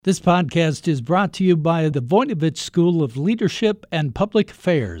This podcast is brought to you by the Voinovich School of Leadership and Public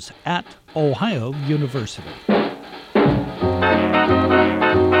Affairs at Ohio University.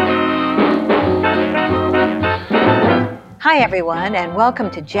 Hi, everyone, and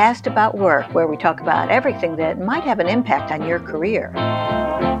welcome to Jazzed About Work, where we talk about everything that might have an impact on your career.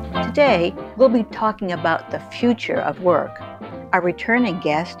 Today, we'll be talking about the future of work. Our returning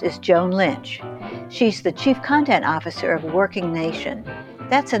guest is Joan Lynch. She's the Chief Content Officer of Working Nation.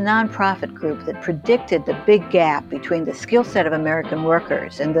 That's a nonprofit group that predicted the big gap between the skill set of American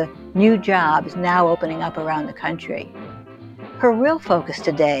workers and the new jobs now opening up around the country. Her real focus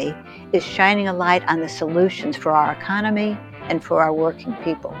today is shining a light on the solutions for our economy and for our working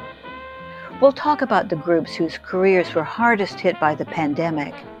people. We'll talk about the groups whose careers were hardest hit by the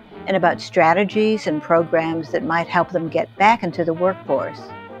pandemic and about strategies and programs that might help them get back into the workforce.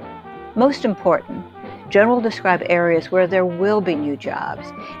 Most important, Joan will describe areas where there will be new jobs,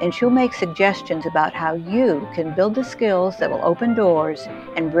 and she'll make suggestions about how you can build the skills that will open doors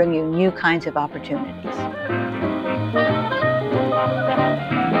and bring you new kinds of opportunities.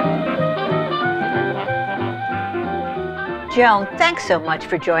 Joan, thanks so much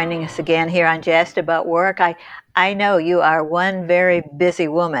for joining us again here on Jazzed About Work. I know you are one very busy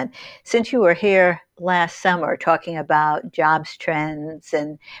woman. Since you were here last summer talking about jobs trends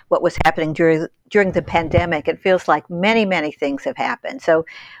and what was happening during the pandemic, it feels like many things have happened. So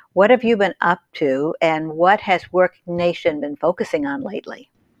what have you been up to, and what has Working Nation been focusing on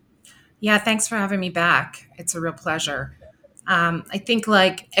lately? Yeah, thanks for having me back. It's a real pleasure. I think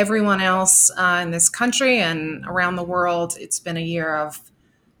like everyone else in this country and around the world, it's been a year of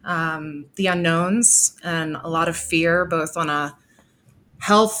the unknowns and a lot of fear, both on a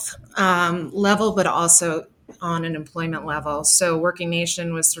health level, but also on an employment level. So Working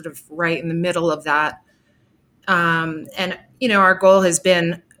Nation was sort of right in the middle of that. And, our goal has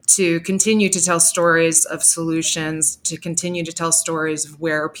been to continue to tell stories of solutions, to continue to tell stories of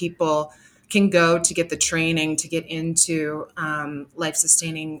where people can go to get the training, to get into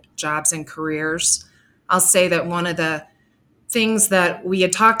life-sustaining jobs and careers. I'll say that one of the things that we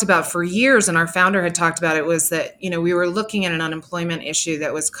had talked about for years, and our founder had talked about it, was that, we were looking at an unemployment issue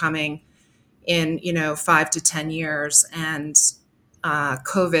that was coming in, 5 to 10 years. And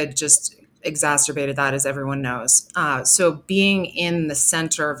COVID just exacerbated that, as everyone knows. So being in the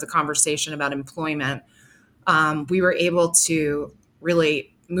center of the conversation about employment, we were able to really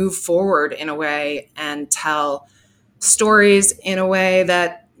move forward in a way and tell stories in a way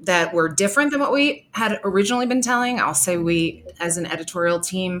that were different than what we had originally been telling. I'll say we, as an editorial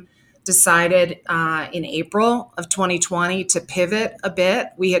team, decided in April of 2020 to pivot a bit.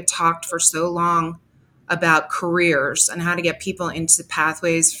 We had talked for so long about careers and how to get people into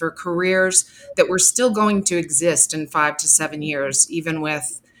pathways for careers that were still going to exist in 5 to 7 years, even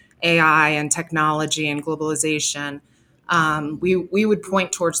with AI and technology and globalization. We would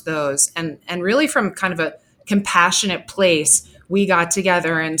point towards those. And really from kind of a compassionate place, we got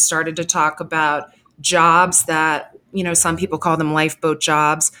together and started to talk about jobs that, some people call them lifeboat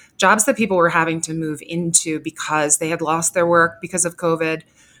jobs that people were having to move into because they had lost their work because of COVID,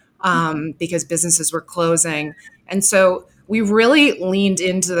 because businesses were closing. And so we really leaned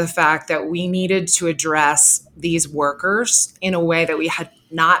into the fact that we needed to address these workers in a way that we had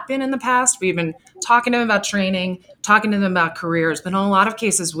not been in the past. We've been talking to them about training, talking to them about careers, but in a lot of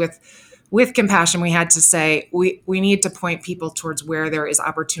cases with compassion, we had to say, we need to point people towards where there is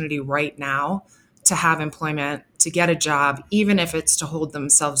opportunity right now to have employment, to get a job, even if it's to hold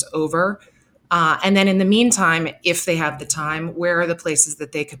themselves over. And then in the meantime, if they have the time, where are the places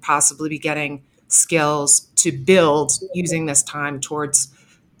that they could possibly be getting skills to build using this time towards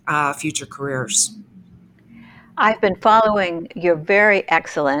future careers? I've been following your very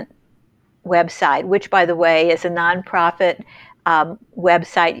excellent website, which, by the way, is a nonprofit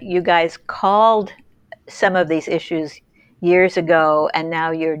website. You guys called some of these issues years ago, and now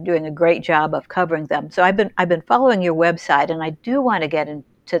you're doing a great job of covering them. So I've been following your website, and I do want to get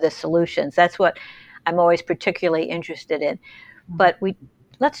into the solutions. That's what I'm always particularly interested in. But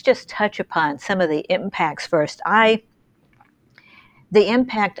let's just touch upon some of the impacts first. The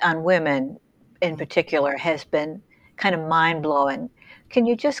impact on women in particular has been kind of mind-blowing. Can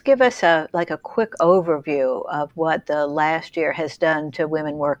you just give us a quick overview of what the last year has done to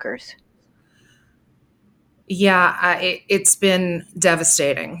women workers? Yeah, it's been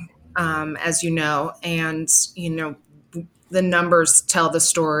devastating, as you know, and, the numbers tell the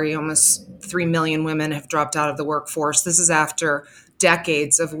story. Almost 3 million women have dropped out of the workforce. This is after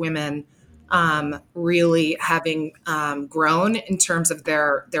decades of women really having grown in terms of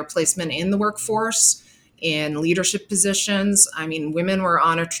their placement in the workforce. in leadership positions. I mean, women were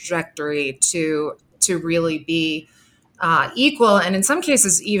on a trajectory to really be equal, and in some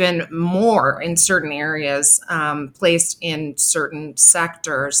cases even more in certain areas, placed in certain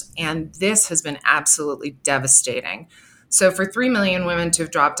sectors. And this has been absolutely devastating. So for 3 million women to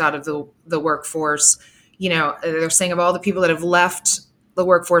have dropped out of the workforce, they're saying of all the people that have left the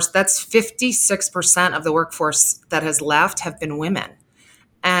workforce, that's 56% of the workforce that has left have been women.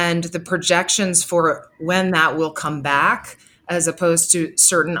 And the projections for when that will come back, as opposed to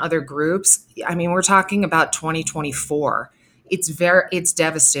certain other groups, I mean, we're talking about 2024. It's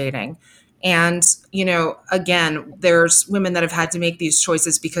devastating. And, again, there's women that have had to make these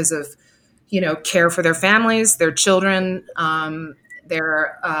choices because of, care for their families, their children,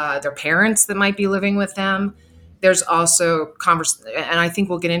 their parents that might be living with them. There's also and I think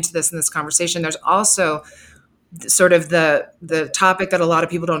we'll get into this in this conversation. There's also sort of the topic that a lot of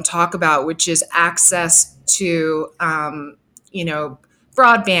people don't talk about, which is access to,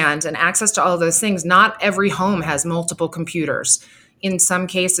 broadband and access to all of those things. Not every home has multiple computers. In some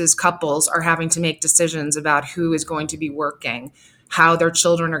cases, couples are having to make decisions about who is going to be working, how their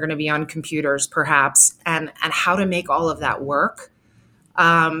children are going to be on computers, perhaps, and how to make all of that work.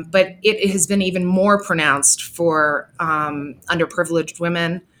 But it has been even more pronounced for underprivileged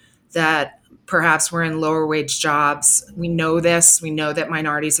women that perhaps were in lower wage jobs. We know this. We know that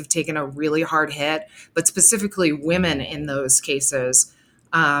minorities have taken a really hard hit, but specifically women in those cases,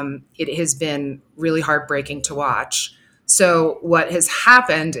 it has been really heartbreaking to watch. So what has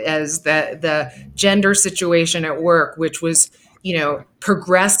happened is that the gender situation at work, which was,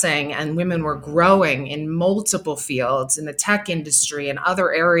 progressing, and women were growing in multiple fields in the tech industry and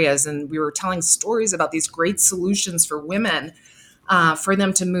other areas. And we were telling stories about these great solutions for women, for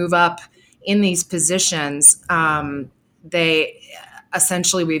them to move up in these positions. They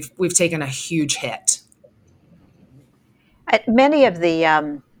essentially, we've taken a huge hit. Many of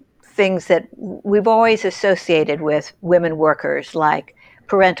the things that we've always associated with women workers, like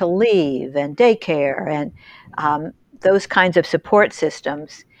parental leave and daycare and those kinds of support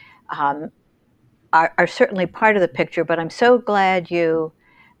systems, are certainly part of the picture. But I'm so glad you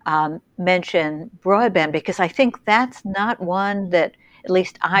mentioned broadband, because I think that's not one that at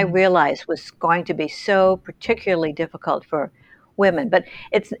least I realized was going to be so particularly difficult for women. But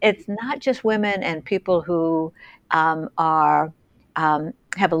it's not just women and people who have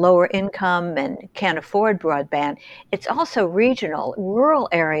a lower income and can't afford broadband. It's also regional. Rural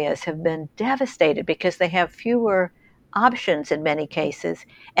areas have been devastated because they have fewer options in many cases,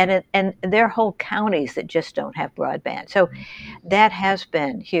 and there are whole counties that just don't have broadband. So that has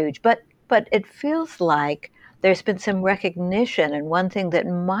been huge. But it feels like there's been some recognition, and one thing that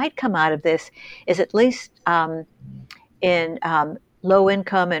might come out of this is, at least in low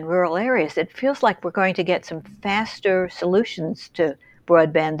income and rural areas, it feels like we're going to get some faster solutions to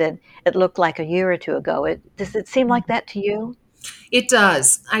broadband than it looked like a year or two ago. Does it seem like that to you? It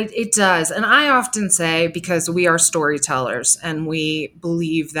does. It does. And I often say, because we are storytellers and we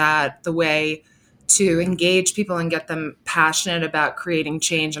believe that the way to engage people and get them passionate about creating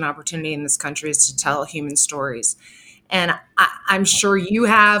change and opportunity in this country is to tell human stories. And I'm sure you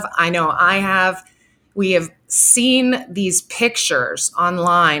have, I know I have. We have seen these pictures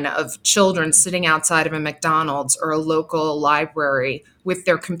online of children sitting outside of a McDonald's or a local library with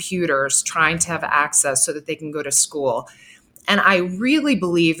their computers trying to have access so that they can go to school. And I really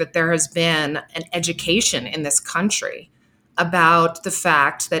believe that there has been an education in this country about the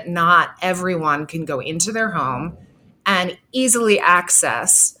fact that not everyone can go into their home and easily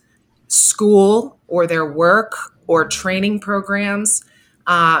access school or their work or training programs.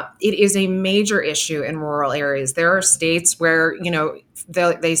 It is a major issue in rural areas. There are states where,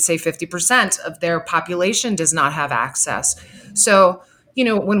 they say 50% of their population does not have access. So,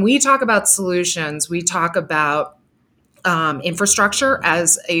 when we talk about solutions, we talk about infrastructure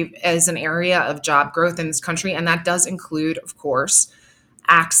as an area of job growth in this country. And that does include, of course,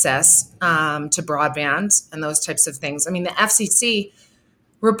 access to broadband and those types of things. I mean, the FCC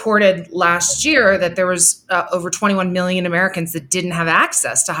reported last year that there was over 21 million Americans that didn't have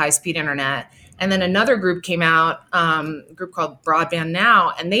access to high-speed internet. And then another group came out, a group called Broadband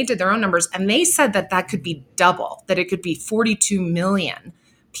Now, and they did their own numbers. And they said that could be double, that it could be 42 million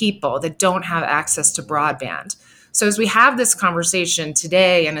people that don't have access to broadband. So as we have this conversation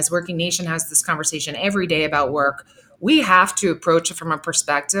today, and as Working Nation has this conversation every day about work, we have to approach it from a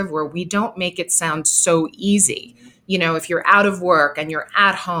perspective where we don't make it sound so easy. If you're out of work and you're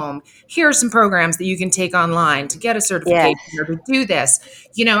at home, here are some programs that you can take online to get a certification or to do this.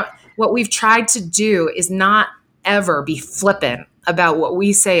 What we've tried to do is not ever be flippant about what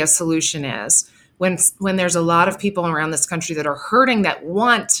we say a solution is. when there's a lot of people around this country that are hurting, that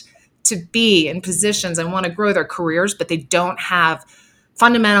want to be in positions and want to grow their careers, but they don't have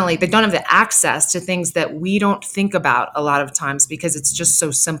the access to things that we don't think about a lot of times because it's just so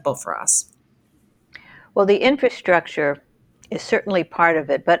simple for us. Well, the infrastructure is certainly part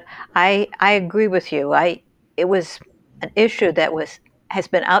of it, but I agree with you. It was an issue that has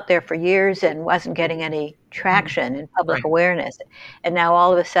been out there for years and wasn't getting any traction in public Right. awareness. And now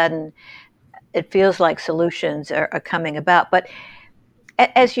all of a sudden, it feels like solutions are coming about. But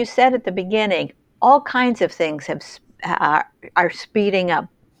as you said at the beginning, all kinds of things are speeding up.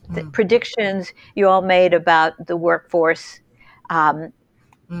 The predictions you all made about the workforce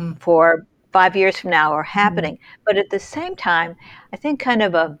for 5 years from now are happening. But at the same time, I think kind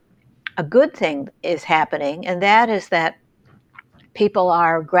of a good thing is happening, and that is that people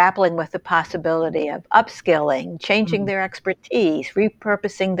are grappling with the possibility of upskilling, changing their expertise,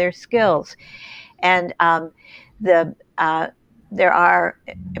 repurposing their skills. And there are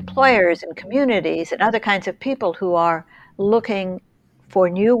employers and communities and other kinds of people who are looking for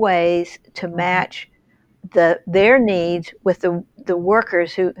new ways to match their needs with the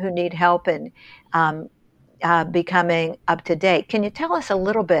workers who need help in becoming up to date. Can you tell us a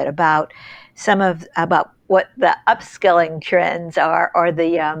little bit about about what the upskilling trends are, or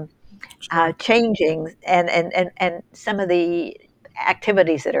the changing and some of the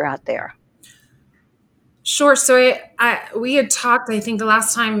activities that are out there? Sure. So we had talked, I think the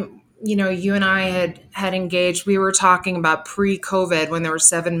last time, you and I had engaged, we were talking about pre-COVID when there were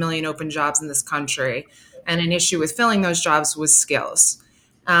 7 million open jobs in this country. And an issue with filling those jobs was skills.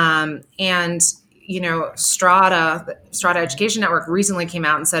 And Strata Education Network recently came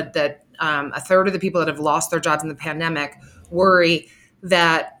out and said that a third of the people that have lost their jobs in the pandemic worry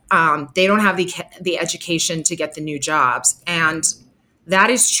that they don't have the education to get the new jobs. And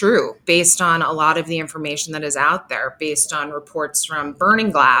that is true based on a lot of the information that is out there, based on reports from Burning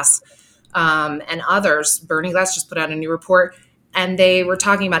Glass and others. Burning Glass just put out a new report, and they were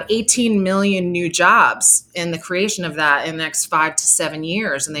talking about 18 million new jobs in the creation of that in the next 5 to 7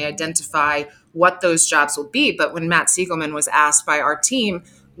 years. And they identify what those jobs will be. But when Matt Siegelman was asked by our team,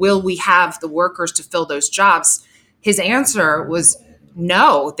 will we have the workers to fill those jobs? His answer was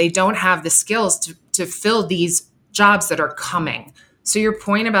no, they don't have the skills to fill these jobs that are coming. So your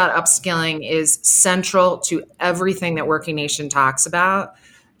point about upskilling is central to everything that Working Nation talks about.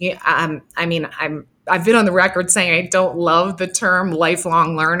 I've been on the record saying I don't love the term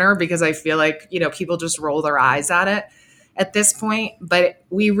lifelong learner because I feel like, people just roll their eyes at it at this point. But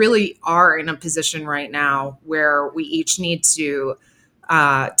we really are in a position right now where we each need to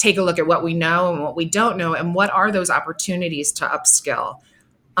take a look at what we know and what we don't know, and what are those opportunities to upskill,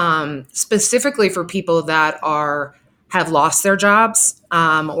 specifically for people that have lost their jobs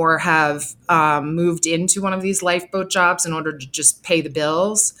or have moved into one of these lifeboat jobs in order to just pay the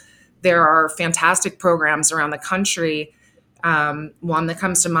bills. There are fantastic programs around the country. One that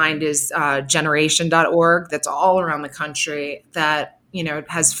comes to mind is generation.org, that's all around the country, that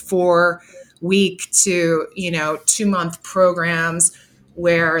has 4-week to 2-month programs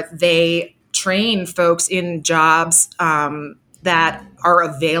where they train folks in jobs that are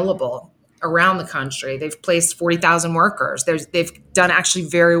available around the country. They've placed 40,000 workers. They've done actually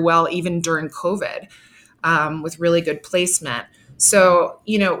very well even during COVID with really good placement. So,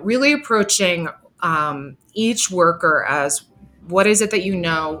 really approaching each worker as, what is it that you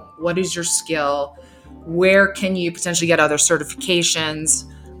know? What is your skill? Where can you potentially get other certifications,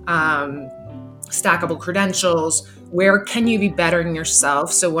 stackable credentials? Where can you be bettering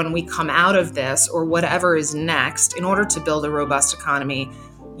yourself? So when we come out of this or whatever is next, in order to build a robust economy,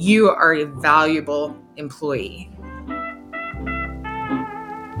 you are a valuable employee.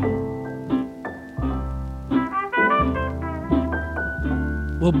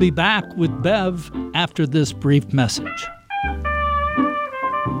 We'll be back with Bev after this brief message.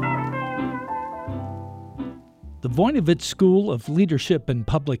 The Voinovich School of Leadership and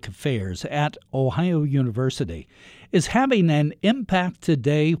Public Affairs at Ohio University is having an impact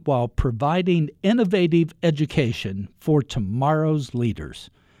today while providing innovative education for tomorrow's leaders.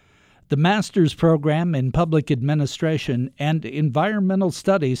 The master's program in public administration and environmental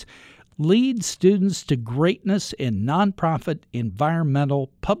studies leads students to greatness in nonprofit, environmental,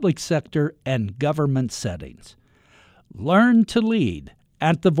 public sector, and government settings. Learn to lead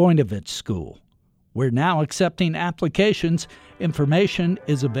at the Voinovich School. We're now accepting applications. Information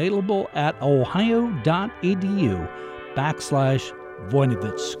is available at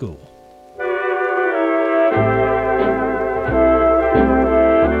ohio.edu/Voinovich School.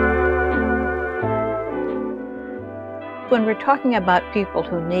 When we're talking about people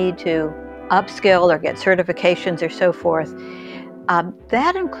who need to upskill or get certifications or so forth.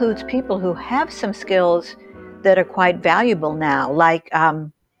 That includes people who have some skills that are quite valuable now, like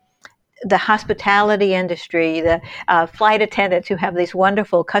the hospitality industry, the flight attendants who have these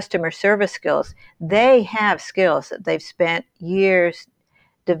wonderful customer service skills. They have skills that they've spent years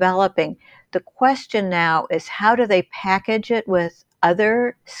developing. The question now is, how do they package it with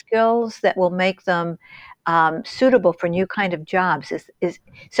other skills that will make them suitable for new kind of jobs?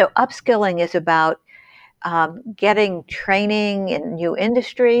 So upskilling is about getting training in new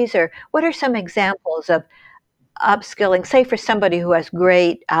industries, or what are some examples of upskilling, say for somebody who has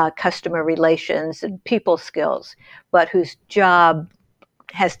great customer relations and people skills, but whose job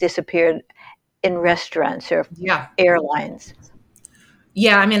has disappeared in restaurants or airlines?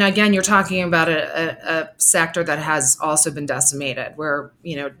 Yeah, I mean, again, you're talking about a sector that has also been decimated, where,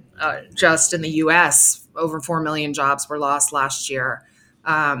 just in the U.S., over 4 million jobs were lost last year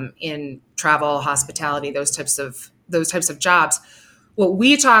in travel, hospitality, those types of jobs. What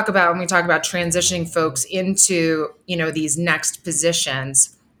we talk about when we talk about transitioning folks into, these next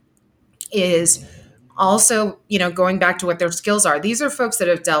positions is also, going back to what their skills are. These are folks that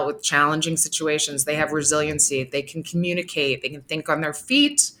have dealt with challenging situations. They have resiliency. They can communicate. They can think on their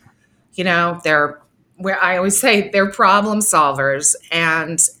feet. Where I always say they're problem solvers.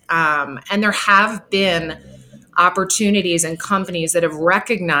 And there have been opportunities and companies that have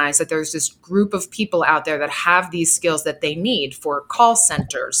recognized that there's this group of people out there that have these skills that they need for call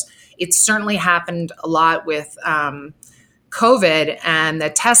centers. It's certainly happened a lot with COVID and the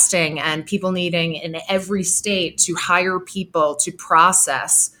testing and people needing in every state to hire people to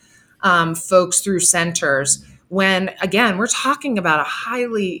process folks through centers. When, again, we're talking about a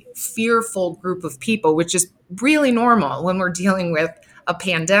highly fearful group of people, which is really normal when we're dealing with a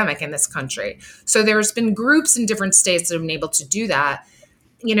pandemic in this country. So there's been groups in different states that have been able to do that.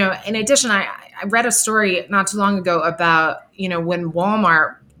 In addition, I read a story not too long ago about, when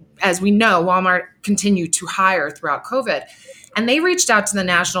Walmart, as we know, Walmart continued to hire throughout COVID. And they reached out to the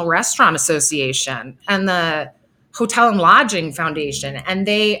National Restaurant Association and the Hotel and Lodging Foundation, and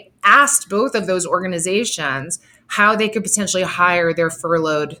they asked both of those organizations how they could potentially hire their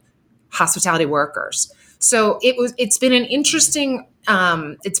furloughed hospitality workers. So it's been an interesting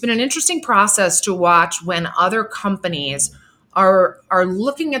process to watch when other companies are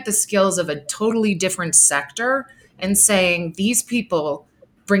looking at the skills of a totally different sector and saying, these people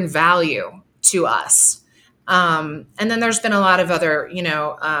bring value to us. And then there's been a lot of other,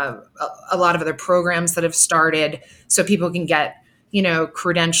 a lot of other programs that have started so people can get,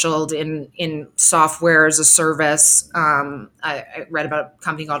 credentialed in software as a service. I read about a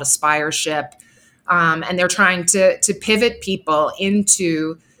company called Aspireship, and they're trying to pivot people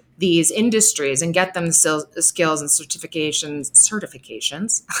into these industries and get them the skills and certifications,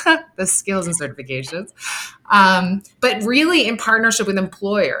 the skills and certifications, but really in partnership with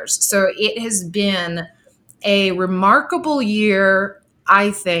employers. So it has been a remarkable year,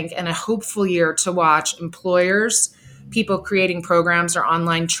 I think, and a hopeful year to watch employers, people creating programs or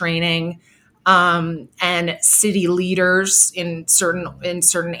online training, and city leaders in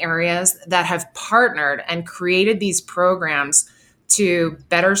certain areas that have partnered and created these programs to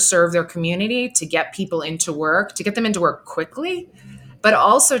better serve their community, to get people into work, to get them into work quickly, but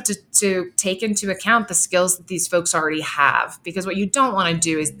also to take into account the skills that these folks already have. Because what you don't want to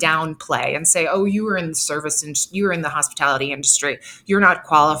do is downplay and say, oh, you were in the service and you were in the hospitality industry, you're not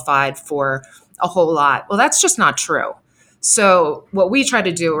qualified for a whole lot. Well, that's just not true. So what we try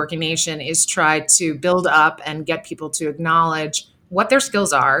to do at Working Nation is try to build up and get people to acknowledge what their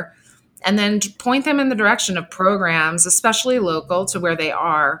skills are, and then point them in the direction of programs, especially local to where they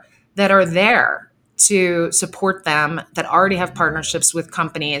are, that are there to support them, that already have partnerships with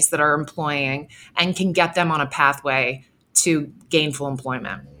companies that are employing and can get them on a pathway to gainful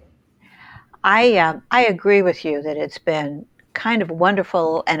employment. I agree with you that it's been kind of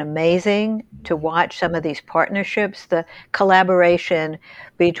wonderful and amazing to watch some of these partnerships, the collaboration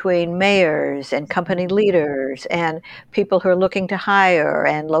between mayors and company leaders and people who are looking to hire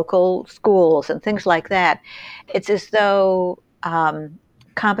and local schools and things like that. It's as though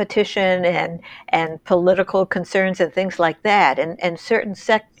competition and political concerns and things like that and certain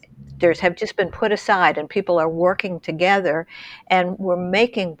sectors have just been put aside, and people are working together, and we're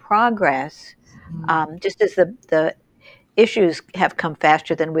making progress. Just as the issues have come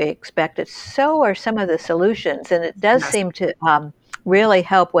faster than we expected, so are some of the solutions. And it does seem to really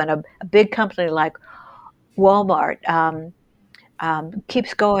help when a big company like Walmart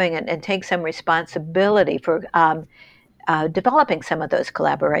keeps going and takes some responsibility for developing some of those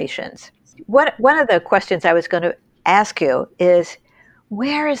collaborations. One of the questions I was going to ask you is,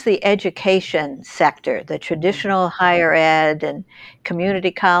 Where is the education sector, the traditional higher ed and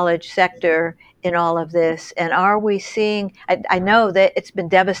community college sector in all of this? And are we seeing, I know that it's been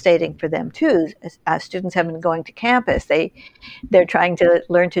devastating for them too. Students have been going to campus. They're trying to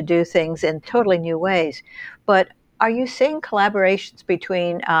learn to do things in totally new ways. But are you seeing collaborations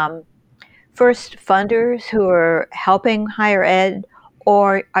between first funders who are helping higher ed,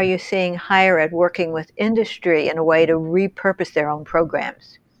 or are you seeing higher ed working with industry in a way to repurpose their own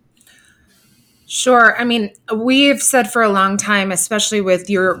programs? Sure. I mean, we've said for a long time, especially with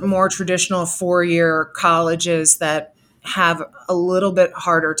your more traditional four-year colleges that have a little bit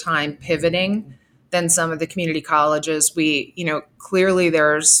harder time pivoting than some of the community colleges. Clearly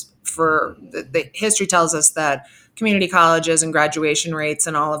the history tells us that community colleges and graduation rates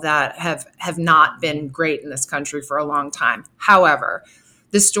and all of that have not been great in this country for a long time. However,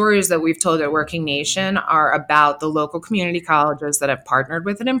 the stories that we've told at Working Nation are about the local community colleges that have partnered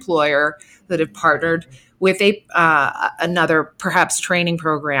with an employer, that have partnered with another perhaps training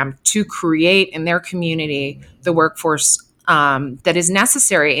program to create in their community the workforce that is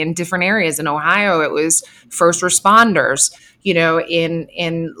necessary in different areas. In Ohio, it was first responders.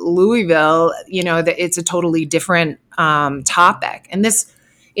 In Louisville, it's a totally different topic. And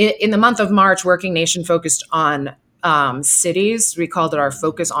in the month of March, Working Nation focused on cities. We called it our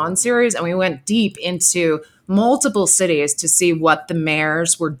Focus On series, and we went deep into multiple cities to see what the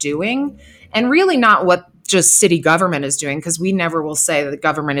mayors were doing, and really not what just city government is doing, because we never will say that the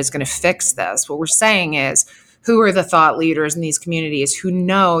government is going to fix this. What we're saying is, who are the thought leaders in these communities who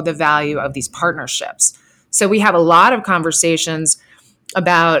know the value of these partnerships? So we have a lot of conversations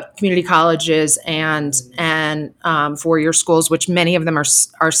about community colleges and four-year schools, which many of them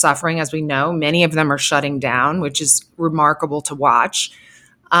are suffering, as we know. Many of them are shutting down, which is remarkable to watch.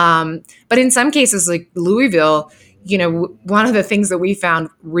 But in some cases, like Louisville, one of the things that we found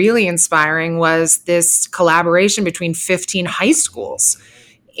really inspiring was this collaboration between 15 high schools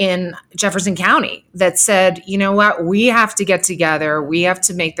in Jefferson County that said, you know what, we have to get together. We have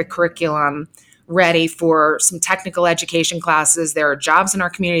to make the curriculum ready for some technical education classes. There are jobs in our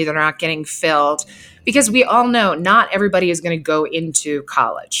community that are not getting filled, because we all know not everybody is going to go into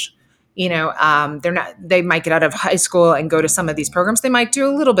college. They might get out of high school and go to some of these programs. They might do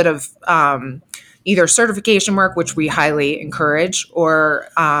a little bit of either certification work, which we highly encourage, or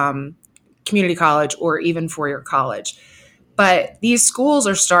community college, or even four-year college. But these schools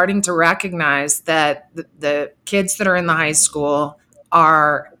are starting to recognize that the kids that are in the high school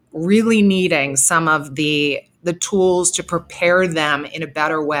are really needing some of the tools to prepare them in a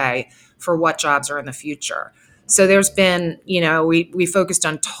better way for what jobs are in the future. So there's been, we focused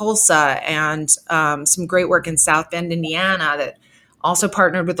on Tulsa and some great work in South Bend, Indiana, that also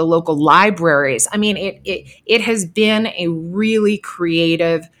partnered with the local libraries. I mean, it has been a really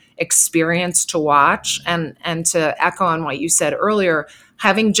creative experience to watch. And to echo on what you said earlier,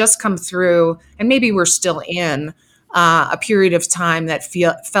 having just come through, and maybe we're still in a period of time that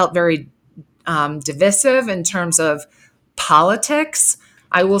felt very divisive in terms of politics,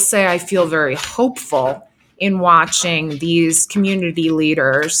 I will say I feel very hopeful in watching these community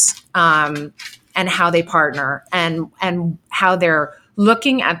leaders and how they partner, and how they're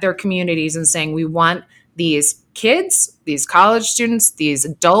looking at their communities and saying, we want these kids, these college students, these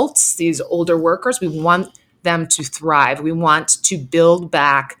adults, these older workers, we want them to thrive. We want to build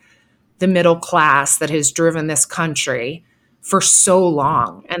back the middle class that has driven this country for so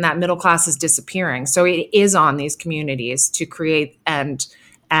long, and that middle class is disappearing. So it is on these communities to create and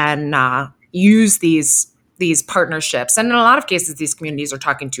use these partnerships. And in a lot of cases, these communities are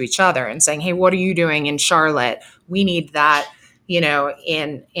talking to each other and saying, hey, what are you doing in Charlotte? We need that,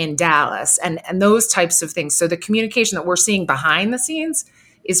 in Dallas, and those types of things. So the communication that we're seeing behind the scenes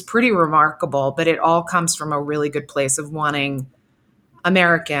is pretty remarkable, but it all comes from a really good place of wanting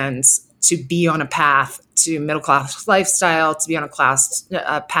Americans to be on a path to middle-class lifestyle, to be on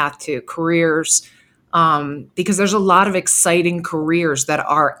a path to careers, because there's a lot of exciting careers that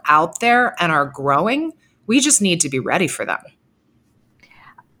are out there and are growing. We just need to be ready for them.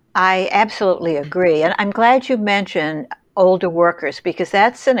 I absolutely agree. And I'm glad you mentioned older workers, because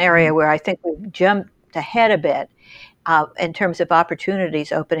that's an area where I think we've jumped ahead a bit in terms of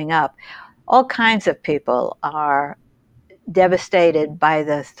opportunities opening up. All kinds of people are devastated by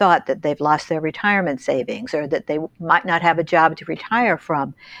the thought that they've lost their retirement savings, or that they might not have a job to retire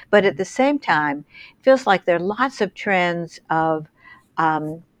from. But at the same time, it feels like there are lots of trends of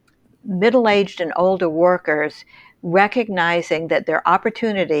middle-aged and older workers recognizing that there are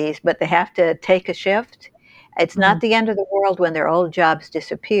opportunities, but they have to take a shift. It's not the end of the world when their old jobs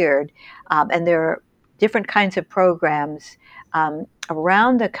disappeared. And there are different kinds of programs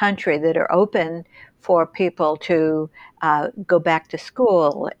around the country that are open for people to go back to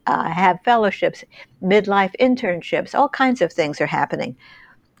school, have fellowships, midlife internships, all kinds of things are happening.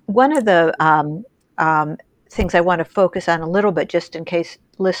 One of the things I want to focus on a little bit, just in case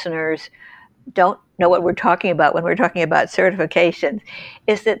listeners don't know what we're talking about when we're talking about certifications,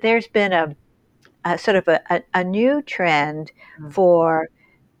 is that there's been a sort of a new trend for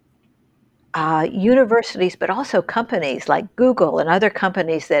universities, but also companies like Google and other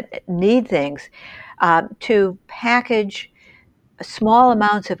companies that need things to package small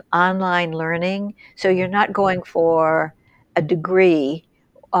amounts of online learning. So you're not going for a degree,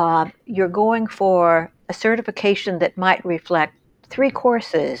 you're going for a certification that might reflect 3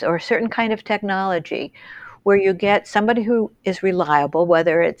 courses or a certain kind of technology, where you get somebody who is reliable,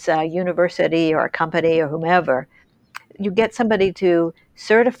 whether it's a university or a company or whomever. You get somebody to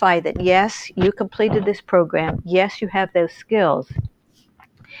certify that, yes, you completed this program, yes, you have those skills.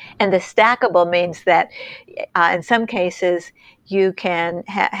 And the stackable means that in some cases you can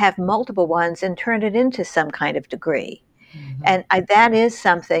have multiple ones and turn it into some kind of degree. Mm-hmm. And that is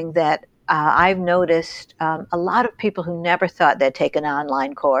something that I've noticed a lot of people who never thought they'd take an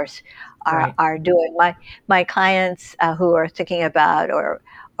online course are doing. My clients who are thinking about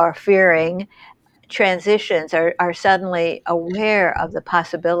or fearing transitions are suddenly aware of the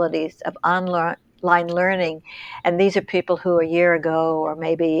possibilities of online learning. And these are people who a year ago or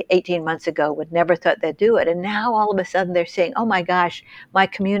maybe 18 months ago would never thought they'd do it. And now all of a sudden they're saying, oh my gosh, my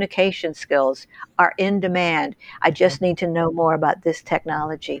communication skills are in demand. I just need to know more about this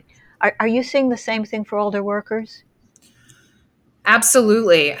technology. Are you seeing the same thing for older workers?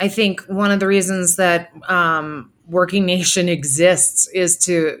 Absolutely. I think one of the reasons that Working Nation exists is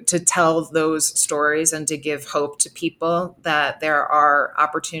to tell those stories and to give hope to people that there are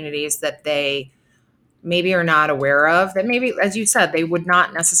opportunities that they maybe are not aware of, that maybe, as you said, they would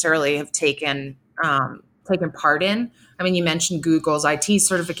not necessarily have taken part in. I mean, you mentioned Google's IT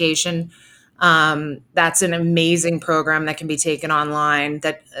certification. That's an amazing program that can be taken online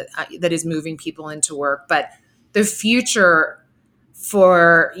that is moving people into work. But the future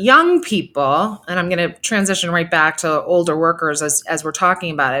for young people, and I'm going to transition right back to older workers as we're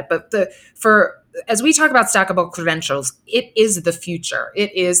talking about it, but as we talk about stackable credentials, it is the future.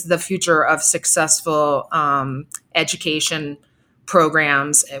 It is the future of successful education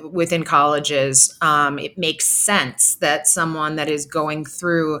programs within colleges. It makes sense that someone that is going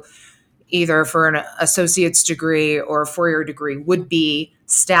through either for an associate's degree or a 4-year degree would be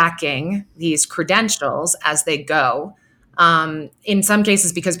stacking these credentials as they go. In some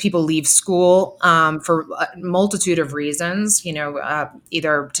cases, because people leave school for a multitude of reasons,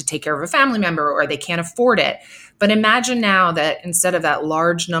 either to take care of a family member or they can't afford it. But imagine now that instead of that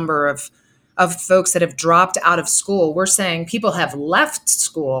large number of folks that have dropped out of school, we're saying people have left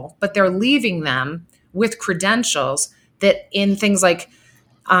school, but they're leaving them with credentials that in things like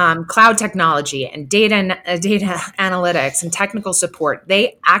cloud technology and data analytics and technical support,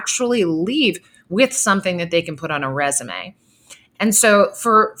 they actually leave with something that they can put on a resume. And so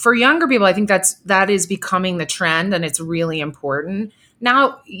for younger people, I think that is becoming the trend, and it's really important.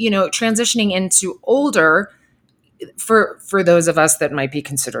 Now, transitioning into older, for those of us that might be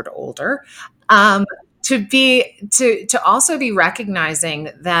considered older, to also be recognizing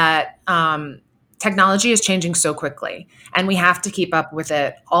that technology is changing so quickly, and we have to keep up with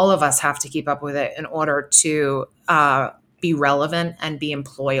it. All of us have to keep up with it in order to be relevant and be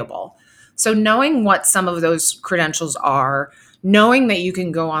employable. So knowing what some of those credentials are, knowing that you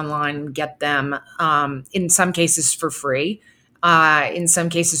can go online and get them, in some cases for free, in some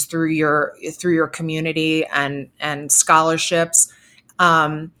cases through your community and scholarships.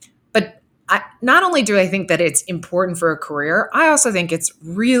 But not only do I think that it's important for a career, I also think it's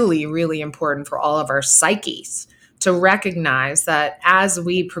really, really important for all of our psyches to recognize that as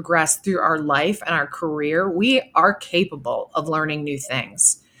we progress through our life and our career, we are capable of learning new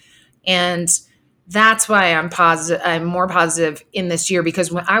things. And that's why I'm more positive in this year,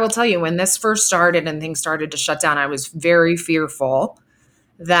 because I will tell you, when this first started and things started to shut down, I was very fearful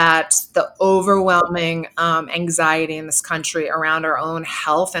that the overwhelming anxiety in this country around our own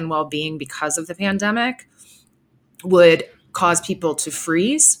health and well-being because of the pandemic would cause people to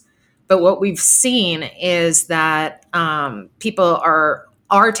freeze. But what we've seen is that people are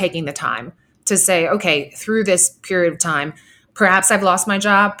taking the time to say, okay, through this period of time, perhaps I've lost my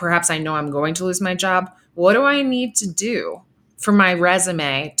job. Perhaps I know I'm going to lose my job. What do I need to do for my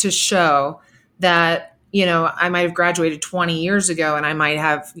resume to show that, I might have graduated 20 years ago and I might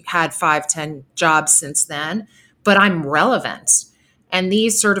have had 5-10 jobs since then, but I'm relevant. And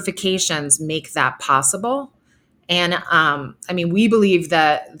these certifications make that possible. And I mean, we believe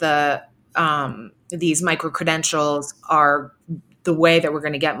that these micro credentials are the way that we're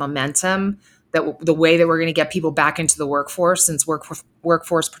going to get momentum, that the way that we're going to get people back into the workforce, since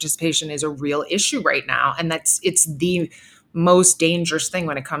workforce participation is a real issue right now, and it's the most dangerous thing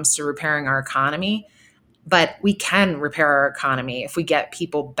when it comes to repairing our economy. But we can repair our economy if we get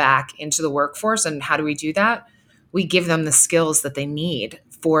people back into the workforce. And how do we do that? We give them the skills that they need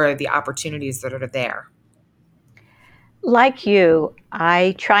for the opportunities that are there. Like you,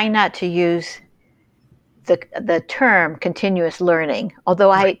 I try not to use the term continuous learning, although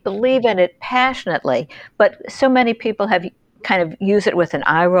I believe in it passionately. But so many people have kind of used it with an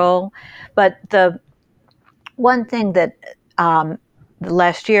eye roll. But the one thing that the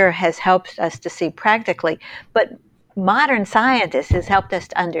last year has helped us to see practically, but modern scientists has helped us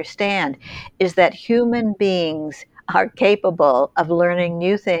to understand, is that human beings are capable of learning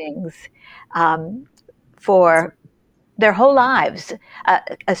new things for their whole lives,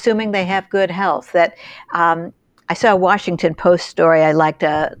 assuming they have good health. That I saw a Washington Post story I liked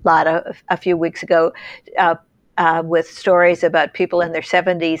a lot a few weeks ago, with stories about people in their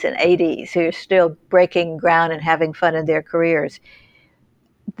 70s and 80s who are still breaking ground and having fun in their careers.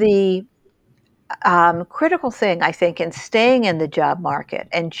 The critical thing, I think, in staying in the job market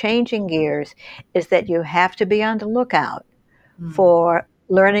and changing gears is that you have to be on the lookout for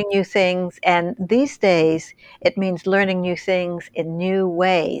learning new things. And these days, it means learning new things in new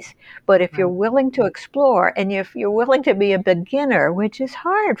ways. But if you're willing to explore, and if you're willing to be a beginner, which is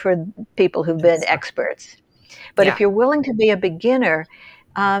hard for people who've been experts, but if you're willing to be a beginner,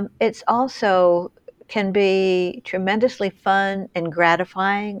 it's also can be tremendously fun and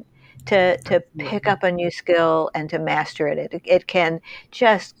gratifying to pick up a new skill and to master it. It can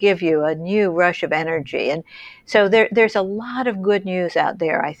just give you a new rush of energy. And so there's a lot of good news out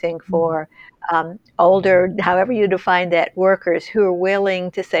there, I think, for older, however you define that, workers who are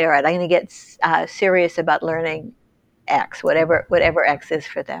willing to say, all right, I'm going to get serious about learning X, whatever X is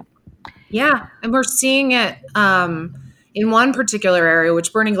for them. Yeah, and we're seeing it in one particular area,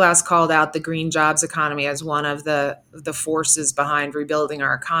 which Burning Glass called out the green jobs economy as one of the forces behind rebuilding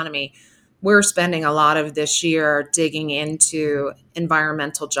our economy. We're spending a lot of this year digging into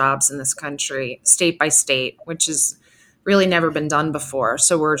environmental jobs in this country, state by state, which has really never been done before.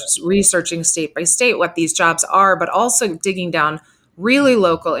 So we're researching state by state what these jobs are, but also digging down really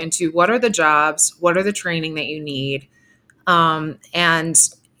local into what are the jobs, what are the training that you need, and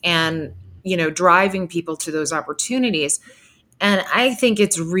driving people to those opportunities. And I think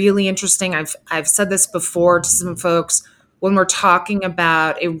it's really interesting. I've said this before to some folks when we're talking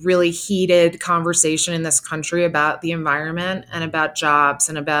about a really heated conversation in this country about the environment and about jobs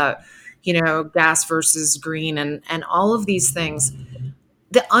and about, gas versus green and all of these things.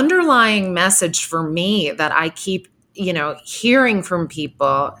 The underlying message for me that I keep, hearing from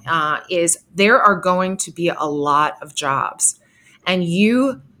people is there are going to be a lot of jobs, and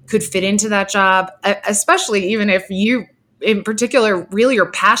you could fit into that job, especially even if you in particular really are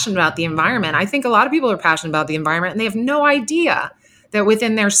passionate about the environment. I think a lot of people are passionate about the environment and they have no idea that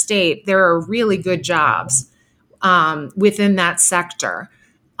within their state there are really good jobs within that sector.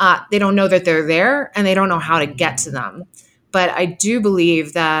 They don't know that they're there and they don't know how to get to them. But I do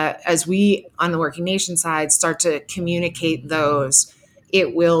believe that as we on the Working Nation side start to communicate those,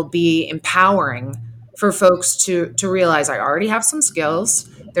 it will be empowering for folks to realize I already have some skills.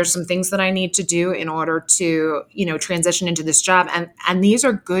 There's some things that I need to do in order to, transition into this job. And these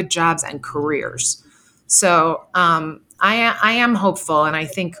are good jobs and careers. So I am hopeful. And I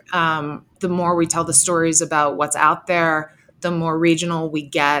think the more we tell the stories about what's out there, the more regional we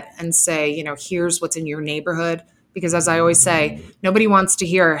get and say, here's what's in your neighborhood. Because as I always say, nobody wants to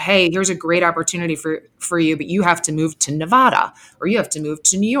hear, hey, here's a great opportunity for you, but you have to move to Nevada or you have to move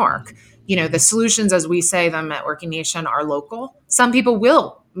to New York. The solutions, as we say them at Working Nation, are local. Some people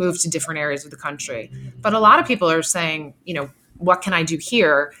will move to different areas of the country, but a lot of people are saying, what can I do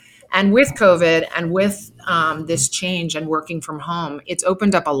here? And with COVID and with this change and working from home, it's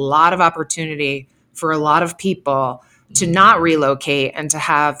opened up a lot of opportunity for a lot of people to not relocate and to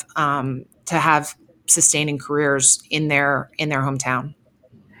have sustaining careers in their hometown.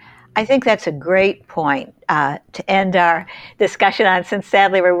 I think that's a great point to end our discussion on, since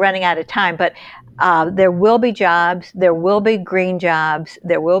sadly we're running out of time. But there will be jobs, there will be green jobs,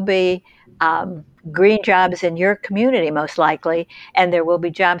 there will be green jobs in your community most likely, and there will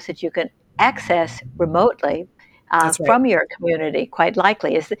be jobs that you can access remotely from your community quite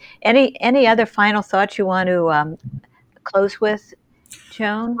likely. Is there any other final thoughts you want to close with,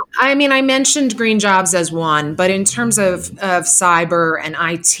 Joan? I mean, I mentioned green jobs as one, but in terms of cyber and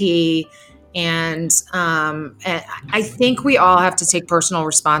IT And I think we all have to take personal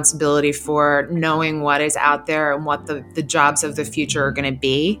responsibility for knowing what is out there and what the jobs of the future are going to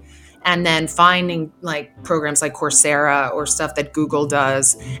be. And then finding like programs like Coursera or stuff that Google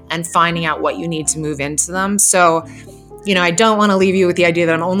does and finding out what you need to move into them. So, I don't want to leave you with the idea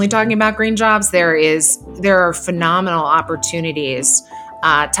that I'm only talking about green jobs. There are phenomenal opportunities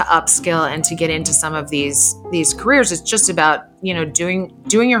to upskill and to get into some of these careers. It's just about, doing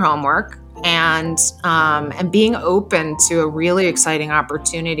your homework and being open to a really exciting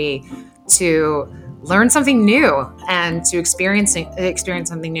opportunity to learn something new and to experience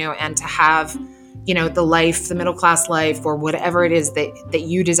something new and to have, the middle class life or whatever it is that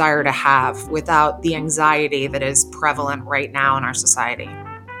you desire to have without the anxiety that is prevalent right now in our society.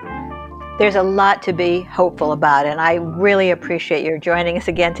 There's a lot to be hopeful about, and I really appreciate your joining us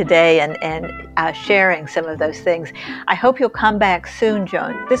again today and sharing some of those things. I hope you'll come back soon,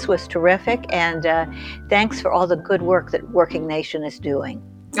 Joan. This was terrific, and thanks for all the good work that Working Nation is doing.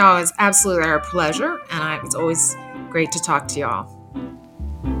 Oh, it's absolutely our pleasure, and it's always great to talk to you all.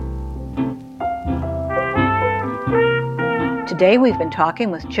 Today we've been talking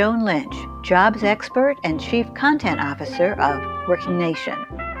with Joan Lynch, jobs expert and chief content officer of Working Nation.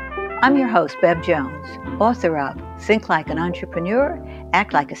 I'm your host, Bev Jones, author of Think Like an Entrepreneur,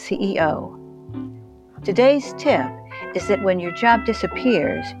 Act Like a CEO. Today's tip is that when your job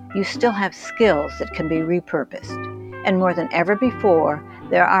disappears, you still have skills that can be repurposed. And more than ever before,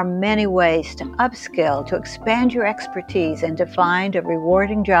 there are many ways to upskill, to expand your expertise, and to find a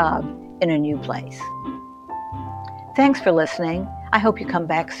rewarding job in a new place. Thanks for listening. I hope you come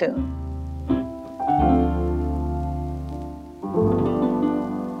back soon.